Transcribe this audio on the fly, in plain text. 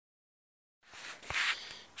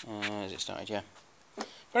started, yeah.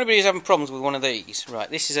 If anybody's having problems with one of these, right,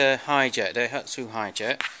 this is a Hijet, Daihatsu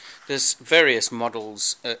Hijet. There's various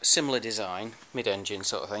models, similar design, mid-engine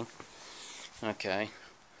sort of thing. Okay,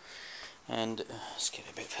 and let's get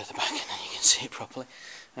it a bit further back and then you can see it properly.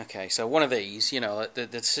 Okay, so one of these, you know,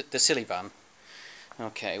 the silly van,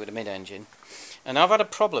 okay, with a mid-engine. And I've had a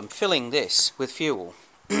problem filling this with fuel.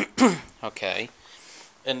 Okay,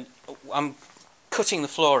 and I'm cutting the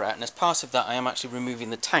floor out, and as part of that I am actually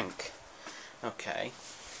removing the tank. Okay,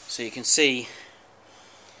 so you can see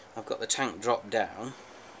I've got the tank dropped down.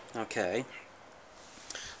 Okay,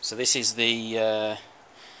 so this is the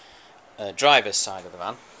driver's side of the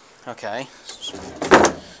van. Okay,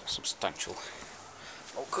 substantial.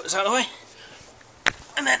 Oh, cut this out of the way.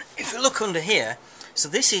 And then if you look under here, so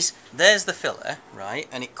there's the filler, right,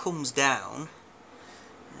 and it comes down.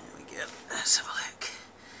 There we go, let's have a look.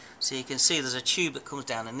 So you can see there's a tube that comes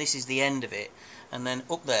down, and this is the end of it, and then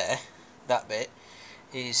up there, that bit,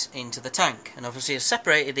 is into the tank. And obviously I've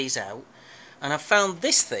separated these out, and I've found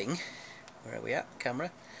this thing. Where are we at,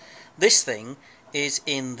 camera? This thing is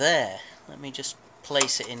in there. Let me just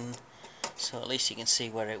place it in so at least you can see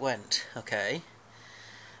where it went. Okay,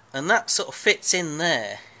 and that sort of fits in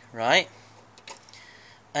there, right?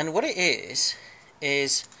 And what it is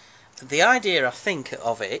the idea, I think,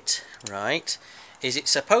 of it, right, is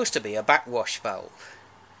it's supposed to be a backwash valve,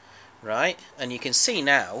 right? And you can see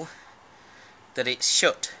now that it's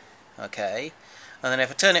shut. Okay, and then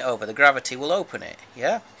if I turn it over, the gravity will open it,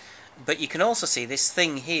 yeah? But you can also see this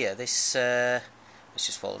thing here, it's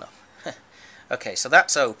just fallen off. Okay, so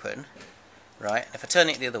that's open, right? If I turn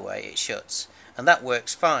it the other way, it shuts, and that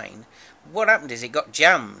works fine. What happened is it got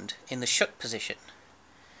jammed in the shut position.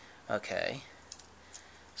 Okay,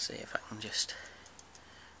 see if I can just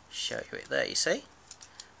show you it there, you see?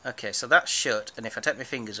 Okay, so that's shut, and if I take my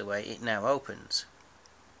fingers away, it now opens.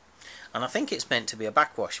 And I think it's meant to be a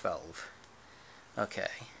backwash valve. Okay,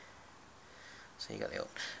 so you got the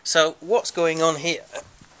open. So what's going on here?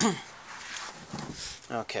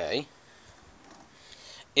 Okay,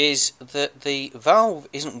 is that the valve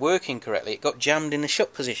isn't working correctly. It got jammed in the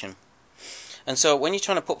shut position, and so when you're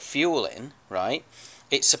trying to put fuel in, right,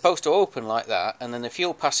 it's supposed to open like that, and then the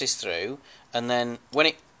fuel passes through, and then when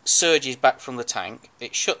it surges back from the tank,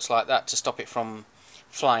 it shuts like that to stop it from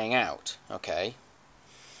flying out. Okay,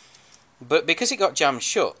 but because it got jammed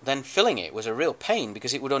shut, then filling it was a real pain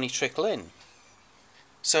because it would only trickle in.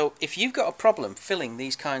 So if you've got a problem filling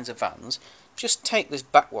these kinds of vans, just take this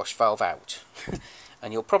backwash valve out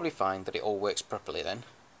and you'll probably find that it all works properly then.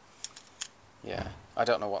 Yeah, I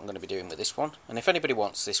don't know what I'm going to be doing with this one, and if anybody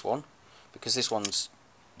wants this one, because this one's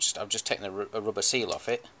I've just taken a rubber seal off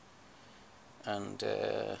it, and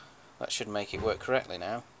that should make it work correctly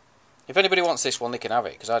now. If anybody wants this one, they can have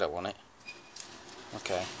it, because I don't want it.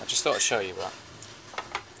 Okay, I just thought I'd show you that.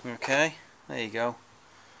 Okay, there you go.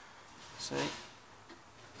 See?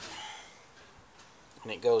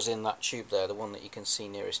 And it goes in that tube there, the one that you can see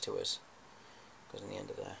nearest to us. Goes in the end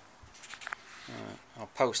of there. Alright, I'll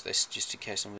post this just in case I'm